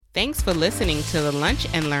Thanks for listening to the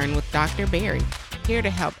Lunch and Learn with Dr. Barry, here to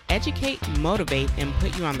help educate, motivate, and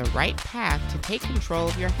put you on the right path to take control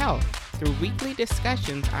of your health through weekly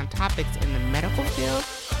discussions on topics in the medical field,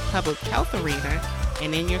 public health arena,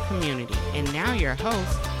 and in your community. And now your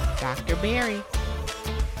host, Dr. Barry.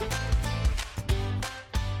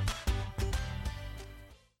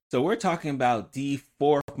 So we're talking about the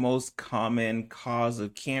fourth most common cause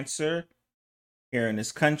of cancer here in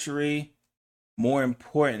this country. More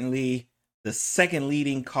importantly, the second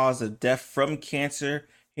leading cause of death from cancer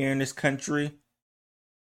here in this country.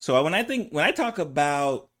 So when I talk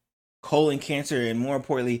about colon cancer and more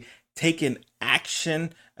importantly, taking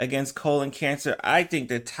action against colon cancer, I think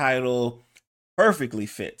the title perfectly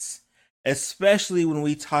fits, especially when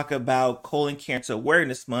we talk about Colon Cancer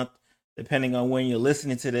Awareness Month, depending on when you're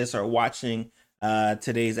listening to this or watching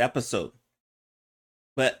today's episode.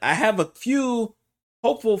 But I have a few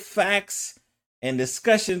hopeful facts and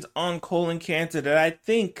discussions on colon cancer that I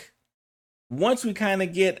think once we kind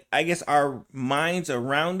of get, our minds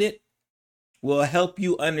around it, will help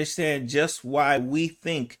you understand just why we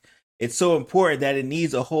think it's so important that it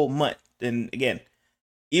needs a whole month. And again,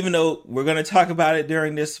 even though we're going to talk about it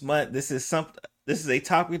during this month, this is a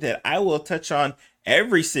topic that I will touch on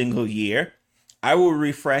every single year. I will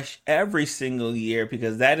refresh every single year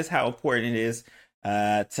because that is how important it is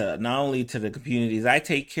to not only to the communities I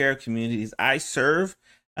take care of, communities I serve,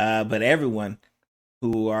 but everyone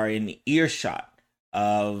who are in earshot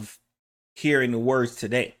of hearing the words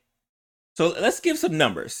today. So let's give some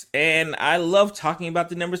numbers. And I love talking about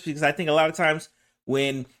the numbers because I think a lot of times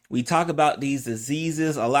when we talk about these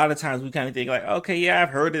diseases, a lot of times we kind of think like, okay, yeah, I've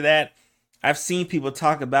heard of that. I've seen people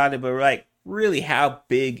talk about it, but we're like, really, how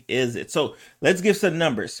big is it? So let's give some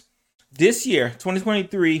numbers. This year,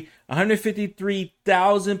 2023,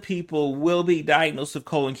 153,000 people will be diagnosed with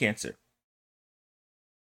colon cancer.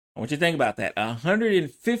 I want you to think about that.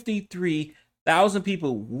 153,000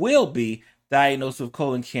 people will be diagnosed with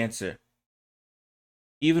colon cancer.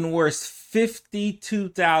 Even worse,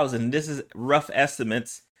 52,000. This is rough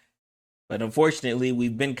estimates, but unfortunately,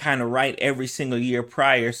 we've been kind of right every single year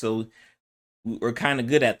prior, so we're kind of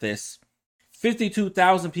good at this.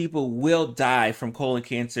 52,000 people will die from colon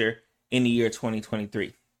cancer in the year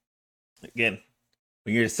 2023. Again,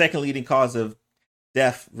 when you're the second leading cause of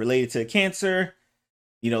death related to cancer,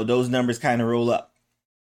 those numbers kind of roll up.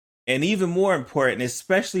 And even more important,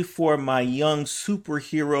 especially for my young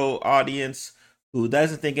superhero audience who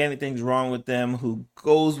doesn't think anything's wrong with them, who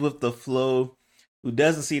goes with the flow, who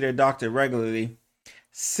doesn't see their doctor regularly,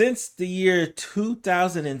 since the year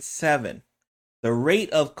 2007, the rate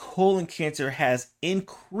of colon cancer has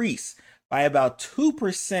increased by about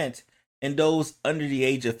 2% in those under the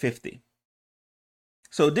age of 50.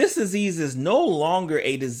 So this disease is no longer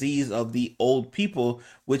a disease of the old people,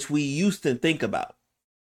 which we used to think about.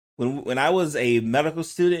 When I was a medical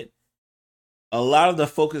student, a lot of the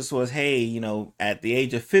focus was, hey, at the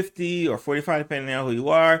age of 50 or 45, depending on who you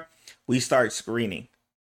are, we start screening.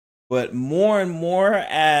 But more and more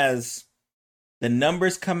as the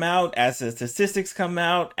numbers come out, as the statistics come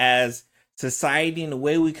out, as society and the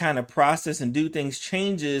way we kind of process and do things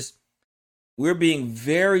changes, we're being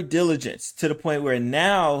very diligent to the point where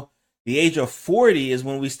now the age of 40 is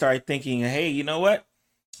when we start thinking, hey, you know what?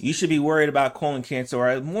 You should be worried about colon cancer,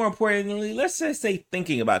 or more importantly, let's just say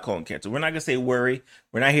thinking about colon cancer. We're not going to say worry.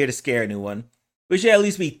 We're not here to scare anyone. We should at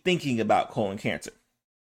least be thinking about colon cancer.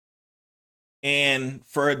 And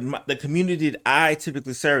for the community that I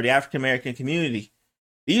typically serve, the African-American community,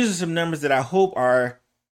 these are some numbers that I hope are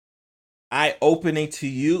eye-opening to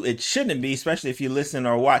you. It shouldn't be, especially if you listen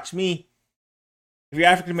or watch me. If you're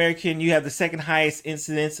African-American, you have the second highest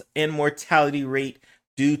incidence and mortality rate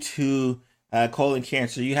due to colon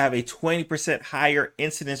cancer. You have a 20% higher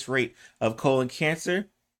incidence rate of colon cancer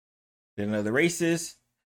than other races.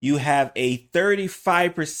 You have a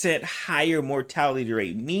 35% higher mortality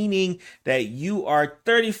rate, meaning that you are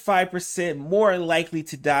 35% more likely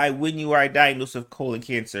to die when you are diagnosed with colon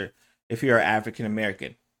cancer if you're African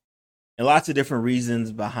American. And lots of different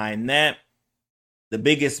reasons behind that. The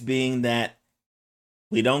biggest being that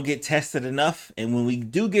we don't get tested enough. And when we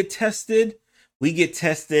do get tested, we get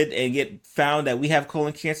tested and get found that we have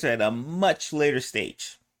colon cancer at a much later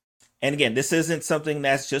stage. And again, this isn't something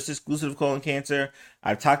that's just exclusive to colon cancer.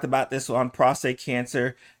 I've talked about this on prostate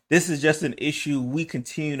cancer. This is just an issue we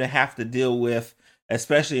continue to have to deal with,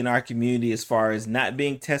 especially in our community, as far as not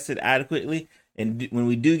being tested adequately. And when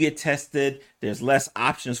we do get tested, there's less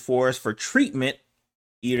options for us for treatment,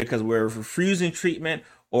 either because we're refusing treatment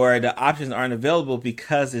or the options aren't available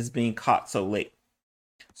because it's being caught so late.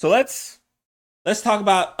 So let's talk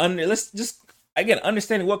about let's just again,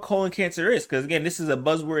 understanding what colon cancer is, because again, this is a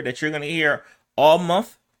buzzword that you're going to hear all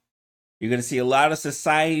month. You're going to see a lot of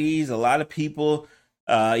societies, a lot of people,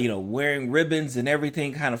 wearing ribbons and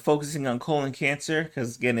everything, kind of focusing on colon cancer,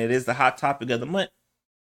 because again, it is the hot topic of the month.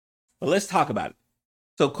 But let's talk about it.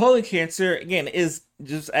 So colon cancer, again, is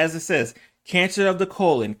just as it says, cancer of the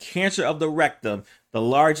colon, cancer of the rectum, the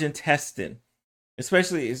large intestine,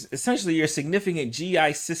 essentially your significant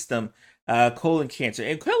GI system, colon cancer.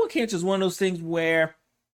 And colon cancer is one of those things where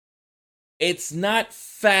it's not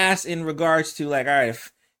fast in regards to like, all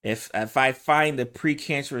right, if I find the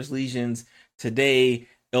precancerous lesions today,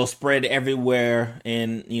 it'll spread everywhere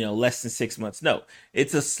in less than 6 months. No,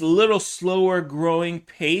 it's a little slower growing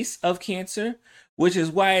pace of cancer, which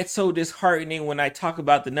is why it's so disheartening when I talk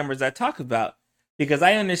about the numbers I talk about, because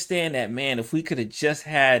I understand that, man, if we could have just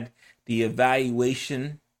had the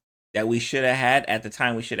evaluation that we should have had at the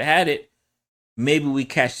time we should have had it, maybe we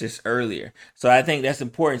catch this earlier. So I think that's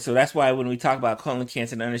important. So that's why when we talk about colon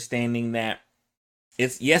cancer and understanding that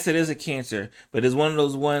it is a cancer, but it's one of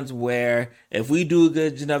those ones where if we do a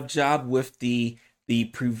good enough job with the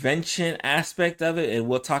prevention aspect of it, and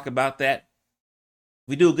we'll talk about that, if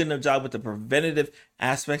we do a good enough job with the preventative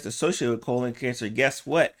aspects associated with colon cancer, guess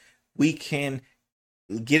what? We can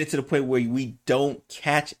get it to the point where we don't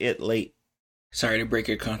catch it late. Sorry to break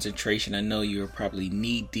your concentration. I know you're probably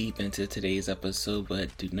knee deep into today's episode,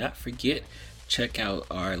 but do not forget, check out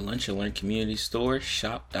our Lunch and Learn community store,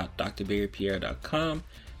 shop.drbarrypierre.com.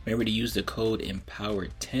 Remember to use the code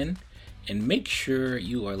EMPOWERED10, and make sure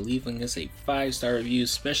you are leaving us a 5-star review,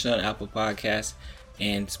 especially on Apple Podcasts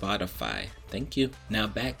and Spotify. Thank you. Now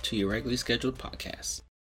back to your regularly scheduled podcast.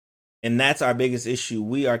 And that's our biggest issue.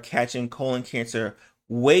 We are catching colon cancer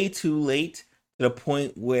way too late, to the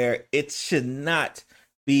point where it should not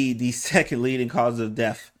be the second leading cause of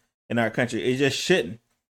death in our country. It just shouldn't.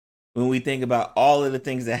 When we think about all of the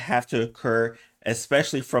things that have to occur,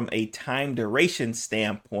 especially from a time duration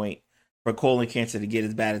standpoint, for colon cancer to get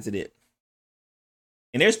as bad as it is.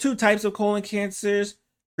 And there's 2 types of colon cancers.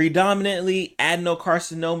 Predominantly,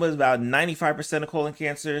 adenocarcinoma is about 95% of colon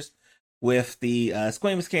cancers, with the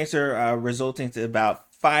squamous cancer resulting to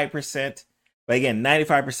about 5%. But again,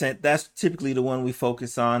 95%, that's typically the one we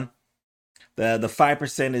focus on. The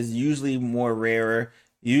 5% is usually more rarer,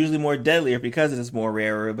 usually more deadlier because it is more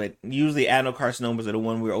rarer, but usually adenocarcinomas are the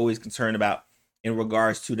one we're always concerned about in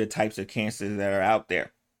regards to the types of cancers that are out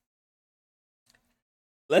there.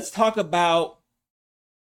 Let's talk about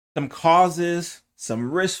some causes,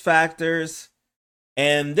 some risk factors.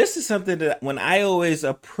 And this is something that when I always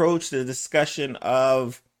approach the discussion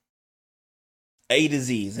of a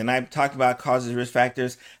disease, and I've talked about causes, risk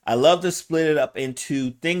factors, I love to split it up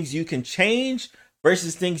into things you can change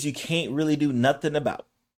versus things you can't really do nothing about.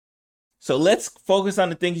 So let's focus on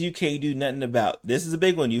the things you can't do nothing about. This is a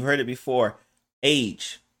big one. You've heard it before.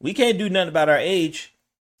 Age. We can't do nothing about our age,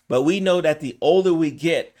 but we know that the older we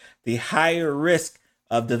get, the higher risk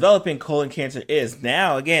of developing colon cancer is.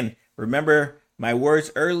 Now, again, remember my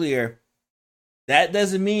words earlier. That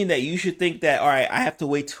doesn't mean that you should think that, all right, I have to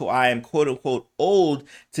wait till I am quote unquote old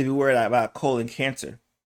to be worried about colon cancer.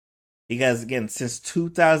 Because again, since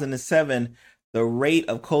 2007, the rate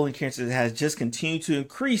of colon cancer has just continued to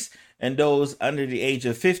increase in those under the age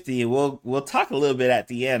of 50. And we'll talk a little bit at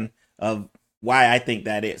the end of why I think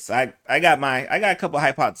that is. I got a couple of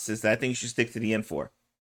hypotheses that I think you should stick to the end for.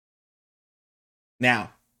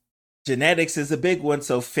 Now, genetics is a big one.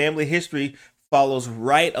 So family history follows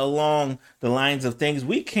right along the lines of things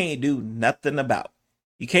we can't do nothing about.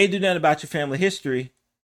 You can't do nothing about your family history,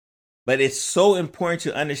 but it's so important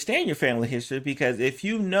to understand your family history, because if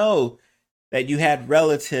you know that you had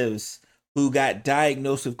relatives who got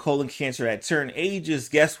diagnosed with colon cancer at certain ages,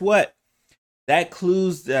 guess what? That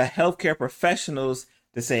clues the healthcare professionals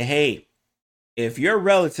to say, hey, if your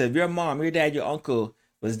relative, your mom, your dad, your uncle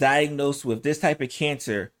was diagnosed with this type of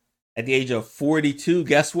cancer at the age of 42,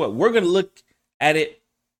 guess what? We're going to look at it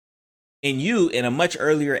in you in a much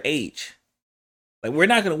earlier age. Like, we're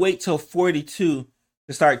not going to wait till 42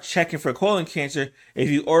 to start checking for colon cancer if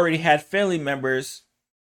you already had family members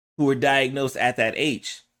who were diagnosed at that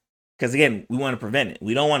age. Because again, we want to prevent it.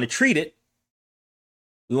 We don't want to treat it.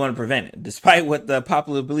 We want to prevent it. Despite what the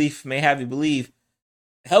popular belief may have you believe,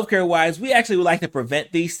 healthcare wise, we actually would like to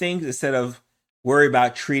prevent these things instead of worry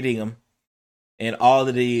about treating them and all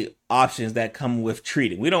of the options that come with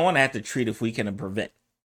treating. We don't want to have to treat if we can prevent.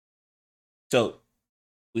 So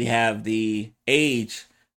we have the age,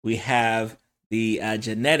 we have the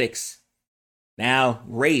genetics. Now,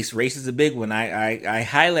 race is a big one. I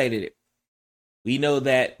highlighted it. We know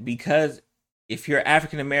that because if you're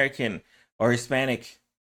African American or Hispanic,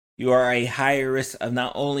 you are a higher risk of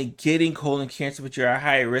not only getting colon cancer, but you're a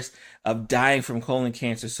higher risk of dying from colon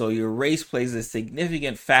cancer. So your race plays a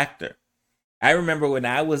significant factor. I remember when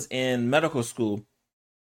I was in medical school,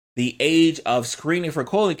 the age of screening for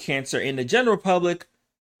colon cancer in the general public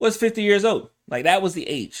was 50 years old. Like, that was the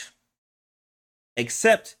age.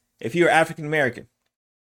 Except if you were African American.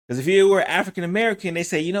 Because if you were African American, they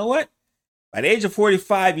say, you know what? By the age of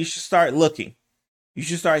 45, you should start looking. You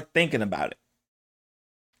should start thinking about it.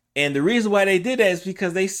 And the reason why they did that is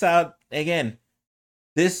because they saw, again,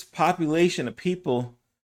 this population of people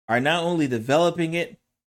are not only developing it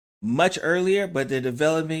much earlier, but they're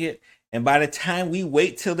developing it. And by the time we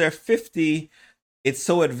wait till they're 50, it's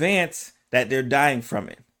so advanced that they're dying from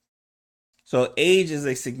it. So age is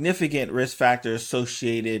a significant risk factor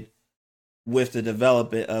associated with the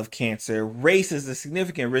development of cancer. Race is a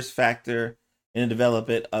significant risk factor in the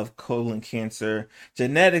development of colon cancer.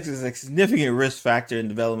 Genetics is a significant risk factor in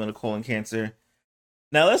development of colon cancer.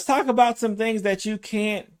 Now let's talk about some things that you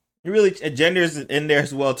can't really, gender is in there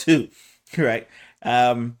as well too, right?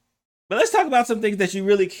 But let's talk about some things that you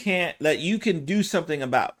really can't, that you can do something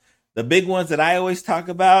about. The big ones that I always talk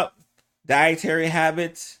about: dietary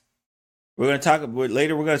habits. We're going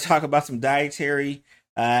to talk about some dietary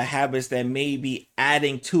habits that may be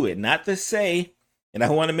adding to it. Not to say, and I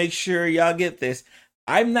want to make sure y'all get this,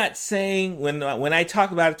 I'm not saying when I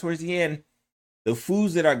talk about it towards the end, the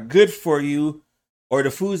foods that are good for you or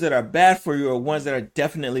the foods that are bad for you are ones that are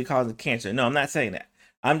definitely causing cancer. No, I'm not saying that.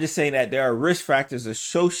 I'm just saying that there are risk factors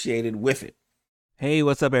associated with it. Hey,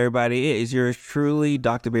 what's up, everybody? It is yours truly,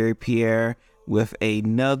 Dr. Barry Pierre, with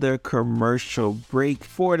another commercial break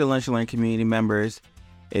for the Lunch and Learn community members.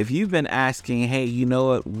 If you've been asking, hey, you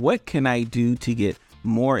know what can I do to get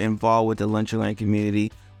more involved with the Lunch and Learn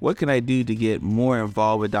community? What can I do to get more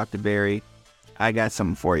involved with Dr. Barry? I got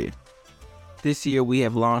something for you. This year, we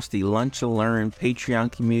have launched the Lunch and Learn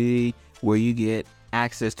Patreon community, where you get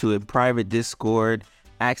access to a private Discord,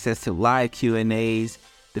 access to live Q&As.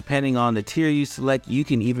 Depending on the tier you select, you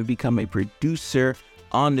can even become a producer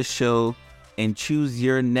on the show and choose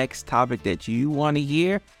your next topic that you want to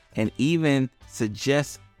hear, and even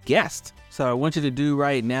suggest guests. So I want you to do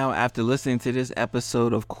right now, after listening to this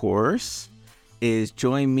episode, of course, is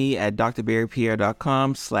join me at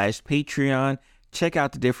drbarrypierre.com/Patreon. Check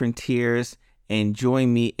out the different tiers and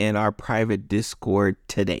join me in our private Discord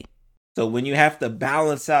today. So when you have to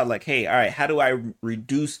balance out, like, hey, all right, how do I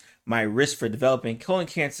reduce my risk for developing colon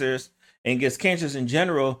cancers and just cancers in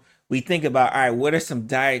general? We think about, all right, what are some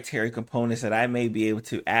dietary components that I may be able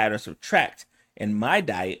to add or subtract in my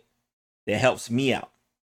diet that helps me out?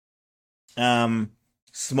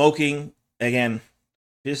 Smoking, again,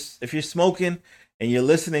 just if you're smoking and you're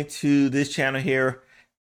listening to this channel here,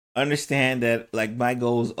 understand that, like, my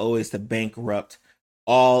goal is always to bankrupt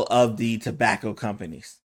all of the tobacco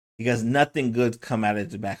companies, because nothing good come out of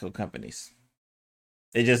tobacco companies.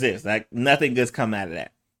 It just is. Like, nothing good's come out of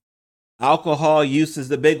that. Alcohol use is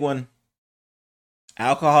the big one.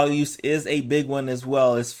 Alcohol use is a big one as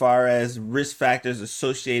well, as far as risk factors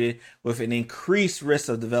associated with an increased risk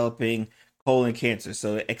of developing colon cancer.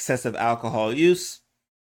 So excessive alcohol use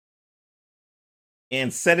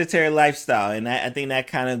and sedentary lifestyle. And I think that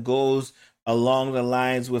kind of goes along the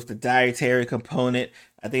lines with the dietary component.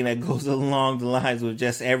 I think that goes along the lines with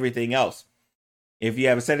just everything else. If you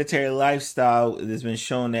have a sedentary lifestyle, it has been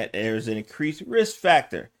shown that there's an increased risk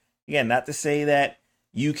factor. Again, not to say that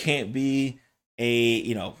you can't be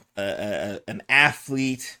an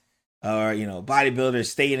athlete or, bodybuilder,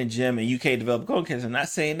 stay in a gym and you can't develop colon cancer. I'm not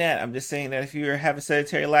saying that. I'm just saying that if you have a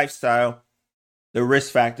sedentary lifestyle, the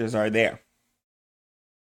risk factors are there.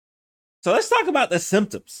 So let's talk about the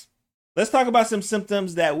symptoms. Let's talk about some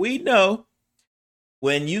symptoms that we know.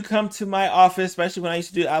 When you come to my office, especially when I used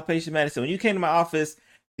to do outpatient medicine, when you came to my office,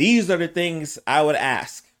 these are the things I would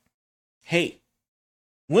ask. Hey,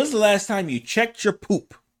 when's the last time you checked your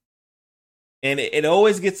poop? And it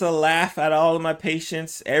always gets a laugh out of all of my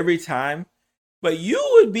patients every time. But you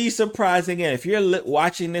would be surprised, again, if you're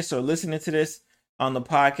watching this or listening to this on the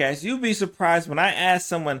podcast, you'd be surprised when I ask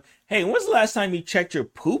someone, hey, when's the last time you checked your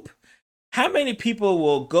poop? How many people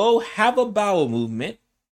will go have a bowel movement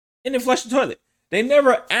and then flush the toilet? They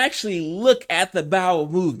never actually look at the bowel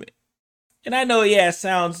movement. And I know, it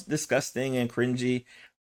sounds disgusting and cringy.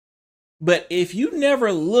 But if you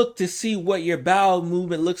never look to see what your bowel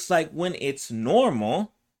movement looks like when it's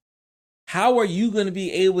normal, how are you going to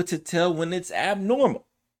be able to tell when it's abnormal?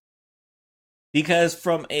 Because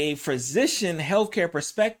from a physician healthcare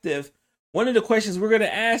perspective, one of the questions we're going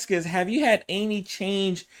to ask is, have you had any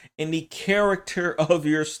change in the character of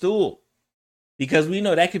your stool? because we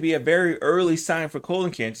know that could be a very early sign for colon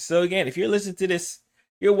cancer. So again, if you're listening to this,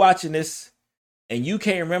 you're watching this, and you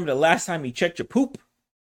can't remember the last time you checked your poop,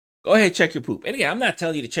 go ahead, check your poop. And again, I'm not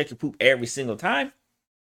telling you to check your poop every single time.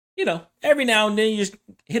 Every now and then you just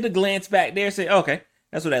hit a glance back there and say, okay,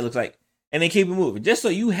 that's what that looks like. And then keep it moving. Just so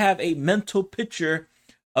you have a mental picture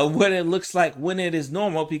of what it looks like when it is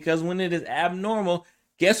normal, because when it is abnormal,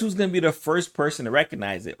 guess who's going to be the first person to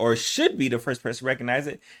recognize it, or should be the first person to recognize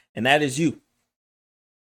it, and that is you.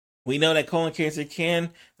 We know that colon cancer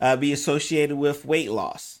can be associated with weight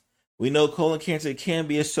loss. We know colon cancer can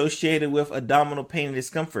be associated with abdominal pain and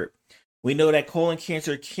discomfort. We know that colon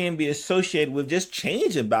cancer can be associated with just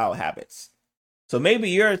change in bowel habits. So maybe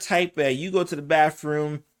you're a type that you go to the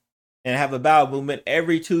bathroom and have a bowel movement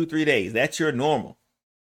every 2-3 days. That's your normal.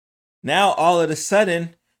 Now, all of a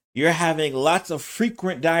sudden, you're having lots of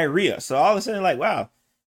frequent diarrhea. So all of a sudden, like, wow,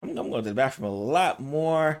 I'm going to the bathroom a lot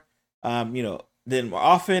more, than more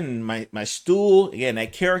often. My stool, again,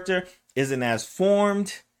 that character isn't as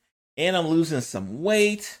formed, and I'm losing some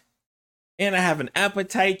weight, and I have an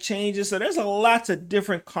appetite changes. So there's a lots of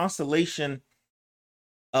different constellation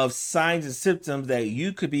of signs and symptoms that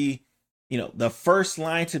you could be, the first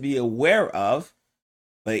line to be aware of.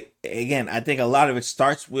 But again, I think a lot of it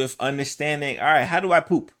starts with understanding, all right, how do I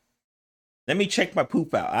poop? Let me check my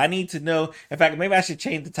poop out. I need to know. In fact, maybe I should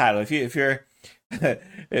change the title. If you're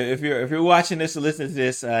if you're watching this or listening to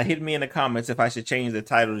this, hit me in the comments if I should change the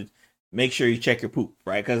title to make sure you check your poop,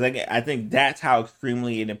 right? Because I think that's how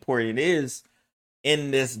extremely important it is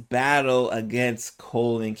in this battle against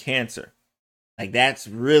colon cancer. Like, that's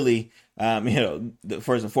really,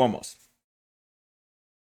 first and foremost.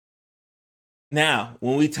 Now,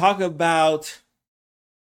 when we talk about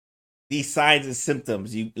these signs and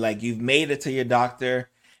symptoms, you've made it to your doctor,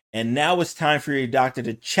 and now it's time for your doctor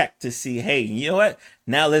to check to see, hey, you know what?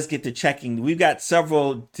 Now let's get to checking. We've got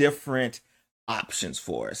several different options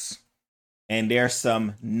for us. And there's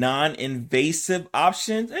some non-invasive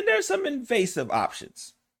options, and there's some invasive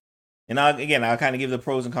options. And I'll kind of give the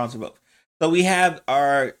pros and cons of both. So we have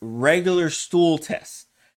our regular stool test.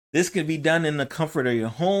 This could be done in the comfort of your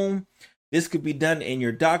home. This could be done in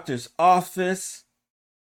your doctor's office,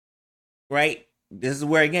 right? This is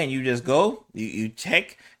where, again, you just go, you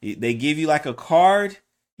check, they give you like a card,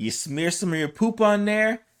 you smear some of your poop on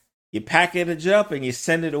there, you package it up, and you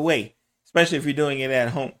send it away, especially if you're doing it at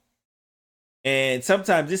home. And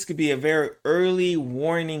sometimes this could be a very early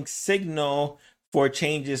warning signal for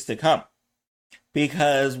changes to come.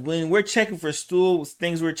 Because when we're checking for stool,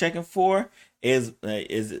 things we're checking for is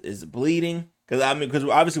bleeding. Because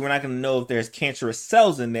obviously we're not going to know if there's cancerous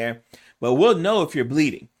cells in there, but we'll know if you're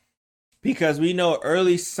bleeding. Because we know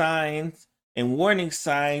early signs and warning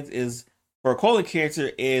signs is for colon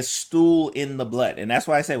cancer is stool in the blood. And that's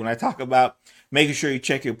why I say when I talk about making sure you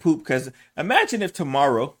check your poop, because imagine if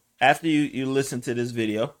tomorrow, after you listen to this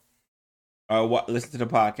video, or listen to the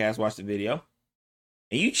podcast, watch the video,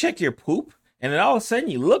 and you check your poop, and then all of a sudden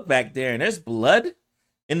you look back there and there's blood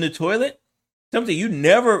in the toilet, something you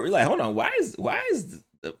never, like, hold on, why is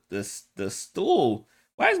the stool,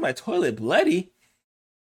 why is my toilet bloody?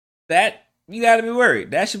 That, you got to be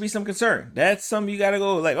worried. That should be some concern. That's something you got to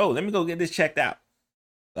go like, oh, let me go get this checked out.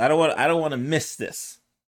 I don't want to miss this,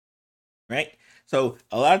 right? So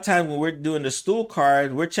a lot of times when we're doing the stool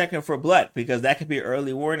card, we're checking for blood because that could be an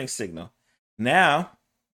early warning signal. Now,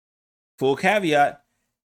 full caveat,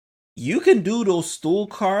 you can do those stool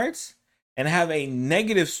cards and have a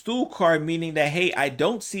negative stool card, meaning that, hey, I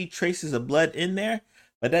don't see traces of blood in there,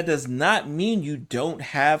 but that does not mean you don't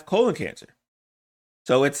have colon cancer.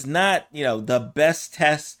 So it's not, the best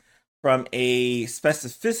test from a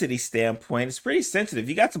specificity standpoint. It's pretty sensitive. If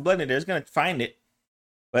you got some blood in there, it's going to find it.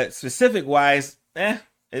 But specific wise,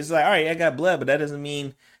 it's like, all right, I got blood, but that doesn't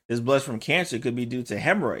mean this blood's from cancer. It could be due to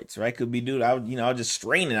hemorrhoids, right? Could be due to, I was just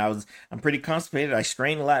straining. I'm pretty constipated. I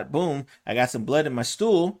strained a lot. Boom. I got some blood in my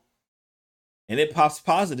stool and it pops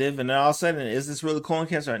positive. And then all of a sudden, is this really colon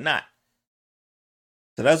cancer or not?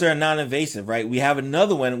 So those are non-invasive, right? We have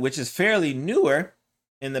another one, which is fairly newer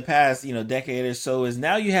in the past, decade or so, is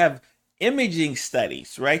now you have imaging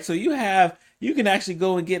studies, right? So you can actually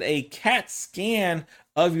go and get a CAT scan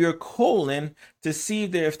of your colon to see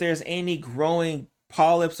if there's any growing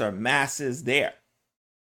polyps or masses there,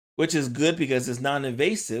 which is good because it's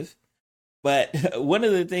non-invasive. But one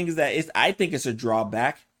of the things I think it's a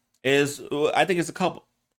drawback is, I think it's a couple.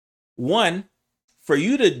 One, for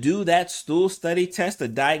you to do that stool study test, the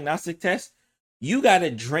diagnostic test, you got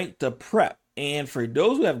to drink the prep. And for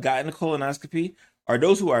those who have gotten a colonoscopy or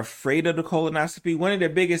those who are afraid of the colonoscopy, one of their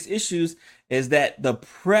biggest issues is that the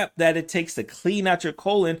prep that it takes to clean out your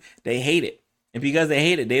colon, they hate it. And because they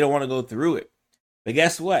hate it, they don't want to go through it. But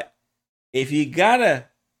guess what? If you gotta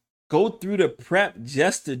go through the prep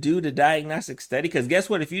just to do the diagnostic study, because guess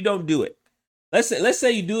what? If you don't do it, let's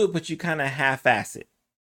say you do it, but you kind of half-ass it,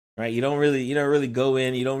 right? You don't really go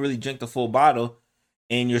in, you don't really drink the full bottle,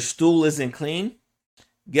 and your stool isn't clean.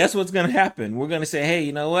 Guess what's gonna happen? We're gonna say, hey,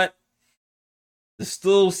 you know what? The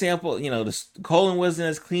stool sample, the colon wasn't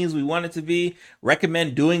as clean as we want it to be.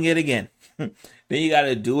 Recommend doing it again. Then you got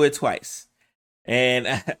to do it twice.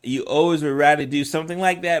 And you always would rather do something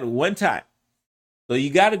like that one time. So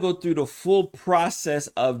you got to go through the full process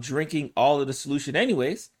of drinking all of the solution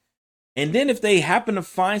anyways. And then if they happen to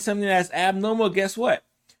find something that's abnormal, guess what?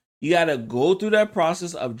 You got to go through that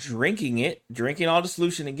process of drinking all the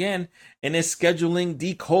solution again, and then scheduling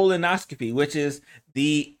the colonoscopy, which is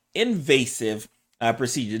the invasive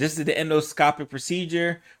procedure. This is the endoscopic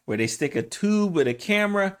procedure where they stick a tube with a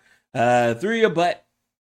camera through your butt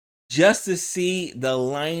just to see the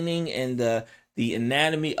lining and the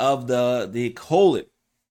anatomy of the colon.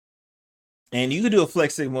 And you can do a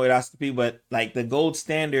flex sigmoidoscopy, but like the gold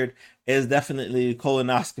standard is definitely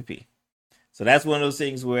colonoscopy. So that's one of those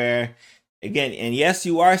things where, again, and yes,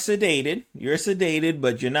 you are sedated. You're sedated,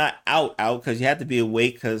 but you're not out because you have to be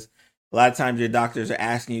awake, because a lot of times your doctors are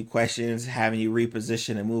asking you questions, having you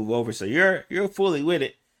reposition and move over. So you're fully with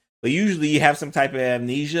it. But usually you have some type of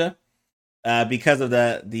amnesia because of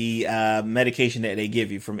the medication that they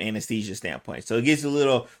give you from anesthesia standpoint. So it gives you a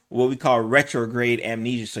little what we call retrograde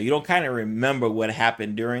amnesia. So you don't kind of remember what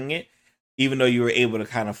happened during it, even though you were able to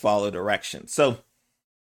kind of follow directions. So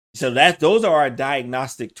those are our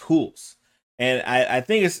diagnostic tools. And I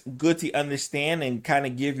think it's good to understand and kind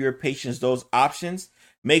of give your patients those options,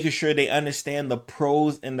 making sure they understand the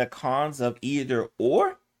pros and the cons of either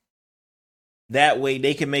or. That way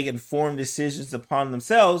they can make informed decisions upon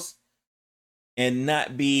themselves and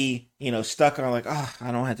not be, stuck on like, oh,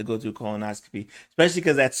 I don't have to go through colonoscopy. Especially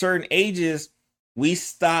because at certain ages, we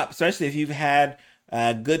stop, especially if you've had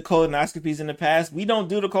good colonoscopies in the past. We don't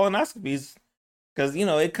do the colonoscopies because,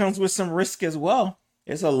 it comes with some risk as well.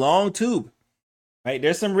 It's a long tube, right?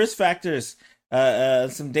 There's some risk factors,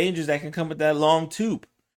 some dangers that can come with that long tube.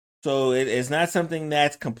 So it's not something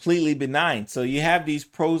that's completely benign. So you have these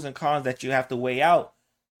pros and cons that you have to weigh out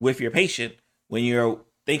with your patient when you're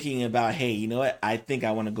thinking about, hey, you know what? I think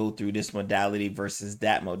I want to go through this modality versus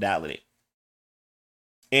that modality.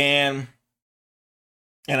 And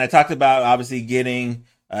I talked about obviously getting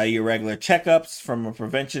your regular checkups from a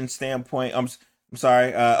prevention standpoint.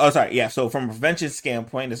 So from a prevention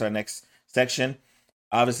standpoint, this is our next section.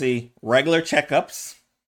 Obviously, regular checkups.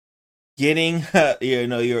 Getting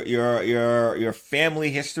your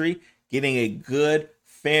family history, getting a good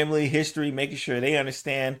family history, making sure they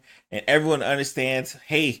understand and everyone understands,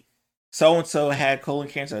 hey, so and so had colon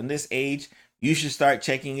cancer on this age. You should start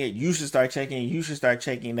checking it. You should start checking it. You should start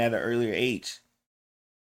checking it at an earlier age.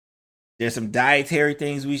 There's some dietary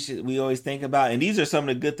things we always think about, and these are some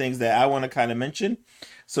of the good things that I want to kind of mention.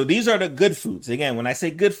 So these are the good foods. Again, when I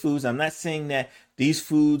say good foods, I'm not saying that these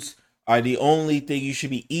foods are the only thing you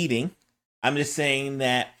should be eating. I'm just saying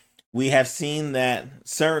that we have seen that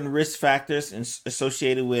certain risk factors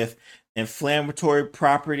associated with inflammatory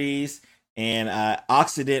properties and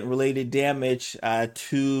oxidant-related damage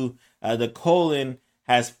to the colon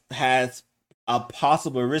has a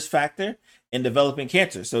possible risk factor in developing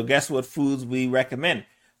cancer. So guess what foods we recommend?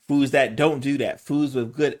 Foods that don't do that. Foods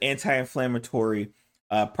with good anti-inflammatory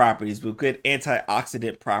properties, with good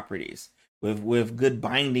antioxidant properties. With good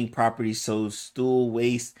binding properties, so stool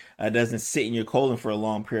waste doesn't sit in your colon for a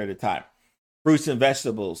long period of time. Fruits and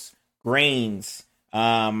vegetables, grains,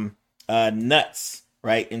 nuts,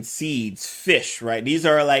 right, and seeds, fish, right. These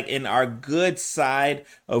are like in our good side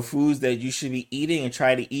of foods that you should be eating and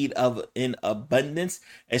try to eat in abundance,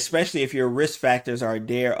 especially if your risk factors are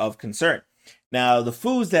there of concern. Now, the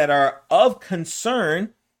foods that are of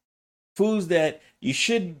concern, foods that you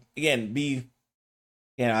should, again, be,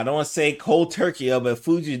 I don't want to say cold turkey, but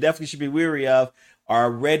foods you definitely should be wary of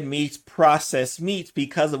are red meats, processed meats,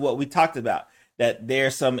 because of what we talked about, that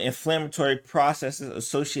there's some inflammatory processes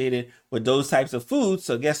associated with those types of foods.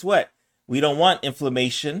 So guess what? We don't want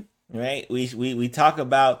inflammation, right? We talk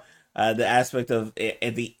about the aspect of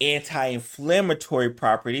the anti-inflammatory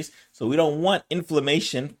properties. So we don't want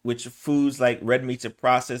inflammation, which foods like red meats and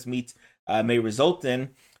processed meats may result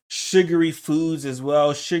in. Sugary foods as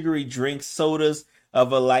well, sugary drinks, sodas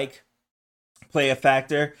of alike play a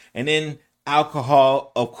factor. And then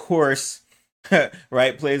alcohol, of course,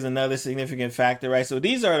 right, plays another significant factor, right? So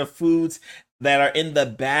these are the foods that are in the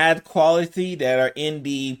bad quality, that are in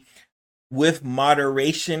the with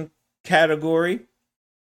moderation category.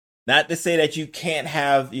 Not to say that you can't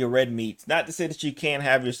have your red meats, not to say that you can't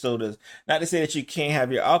have your sodas, not to say that you can't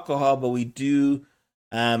have your alcohol, but we do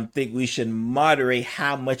think we should moderate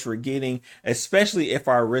how much we're getting, especially if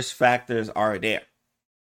our risk factors are there.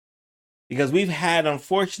 Because we've had,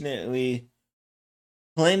 unfortunately,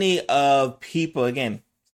 plenty of people, again,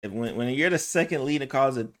 when you're the second leading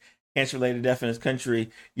cause of cancer-related death in this country,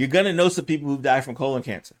 you're going to know some people who've died from colon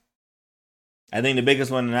cancer. I think the biggest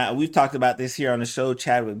one, and we've talked about this here on the show,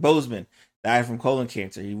 Chadwick Boseman died from colon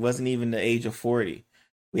cancer. He wasn't even the age of 40.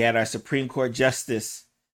 We had our Supreme Court Justice,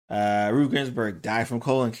 Ruth Ginsburg, died from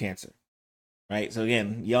colon cancer. Right? So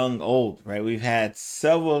again, young, old, right? We've had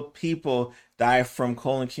several people die from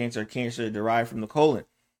colon cancer derived from the colon.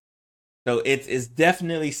 So it's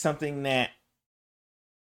definitely something that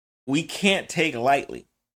we can't take lightly.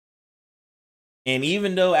 And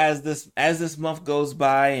even though as this month goes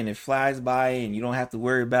by and it flies by and you don't have to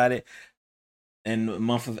worry about it, in the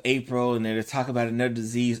month of April, and they're to talk about another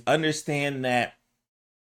disease, understand that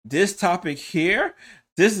this topic here,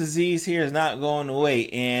 this disease here is not going away.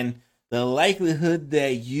 And the likelihood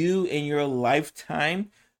that you in your lifetime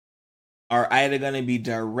are either going to be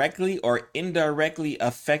directly or indirectly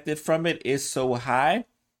affected from it is so high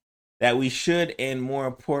that we should, and more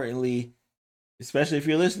importantly, especially if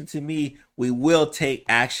you're listening to me, we will take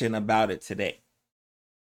action about it today.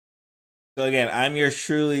 So again, I'm yours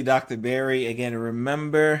truly, Dr. Barry. Again,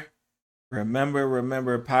 remember,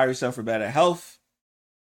 empower yourself for better health.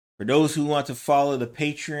 For those who want to follow the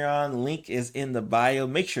Patreon, link is in the bio.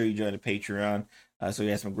 Make sure you join the Patreon so we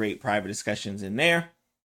have some great private discussions in there.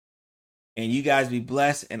 And you guys be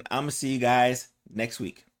blessed, and I'm going to see you guys next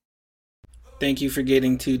week. Thank you for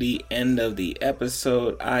getting to the end of the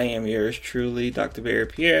episode. I am yours truly, Dr. Barry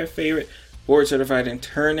Pierre, favorite board-certified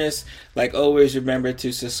internist. Like always, remember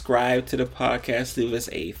to subscribe to the podcast, leave us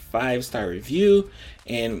a 5-star review,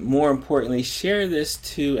 and more importantly, share this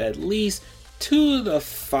to at least 2 to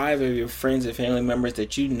 5 of your friends and family members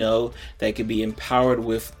that you know that could be empowered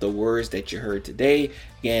with the words that you heard today.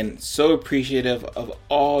 Again, so appreciative of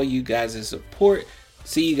all you guys' support.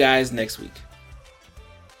 See you guys next week.